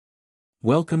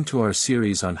Welcome to our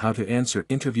series on how to answer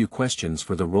interview questions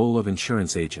for the role of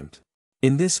insurance agent.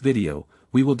 In this video,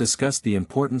 we will discuss the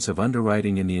importance of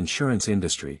underwriting in the insurance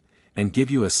industry, and give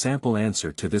you a sample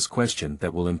answer to this question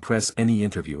that will impress any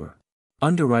interviewer.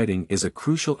 Underwriting is a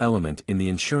crucial element in the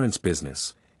insurance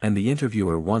business, and the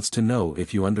interviewer wants to know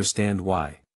if you understand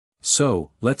why.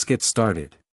 So, let's get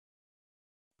started.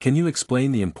 Can you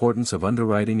explain the importance of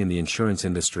underwriting in the insurance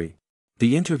industry?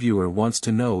 The interviewer wants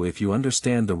to know if you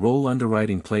understand the role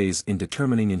underwriting plays in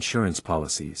determining insurance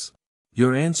policies.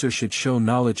 Your answer should show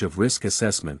knowledge of risk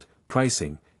assessment,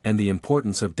 pricing, and the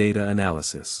importance of data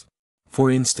analysis. For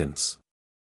instance,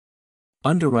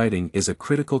 underwriting is a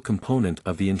critical component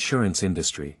of the insurance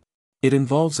industry. It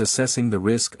involves assessing the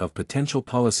risk of potential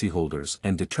policyholders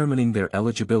and determining their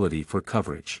eligibility for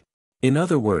coverage. In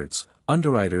other words,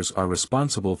 underwriters are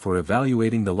responsible for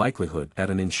evaluating the likelihood that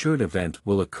an insured event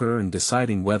will occur and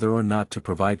deciding whether or not to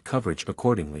provide coverage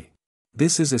accordingly.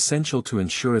 This is essential to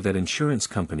ensure that insurance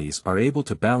companies are able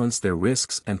to balance their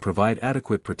risks and provide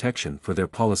adequate protection for their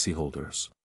policyholders.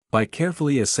 By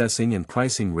carefully assessing and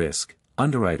pricing risk,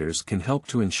 underwriters can help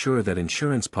to ensure that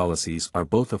insurance policies are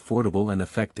both affordable and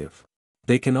effective.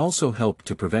 They can also help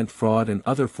to prevent fraud and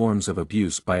other forms of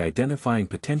abuse by identifying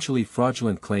potentially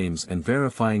fraudulent claims and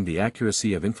verifying the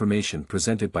accuracy of information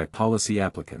presented by policy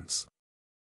applicants.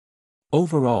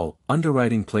 Overall,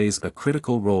 underwriting plays a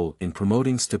critical role in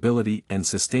promoting stability and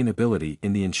sustainability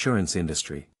in the insurance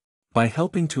industry. By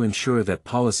helping to ensure that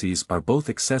policies are both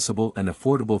accessible and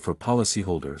affordable for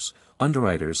policyholders,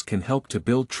 underwriters can help to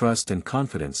build trust and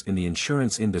confidence in the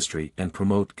insurance industry and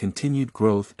promote continued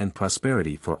growth and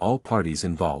prosperity for all parties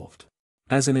involved.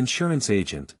 As an insurance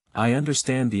agent, I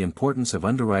understand the importance of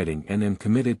underwriting and am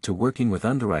committed to working with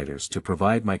underwriters to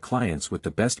provide my clients with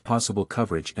the best possible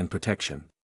coverage and protection.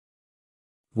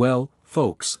 Well,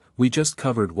 folks, we just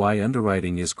covered why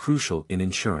underwriting is crucial in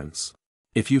insurance.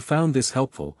 If you found this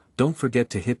helpful, don't forget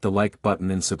to hit the like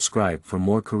button and subscribe for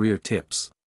more career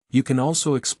tips. You can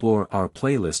also explore our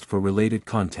playlist for related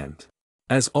content.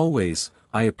 As always,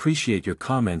 I appreciate your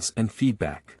comments and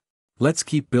feedback. Let's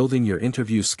keep building your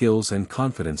interview skills and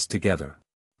confidence together.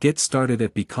 Get started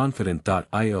at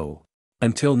beconfident.io.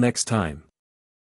 Until next time.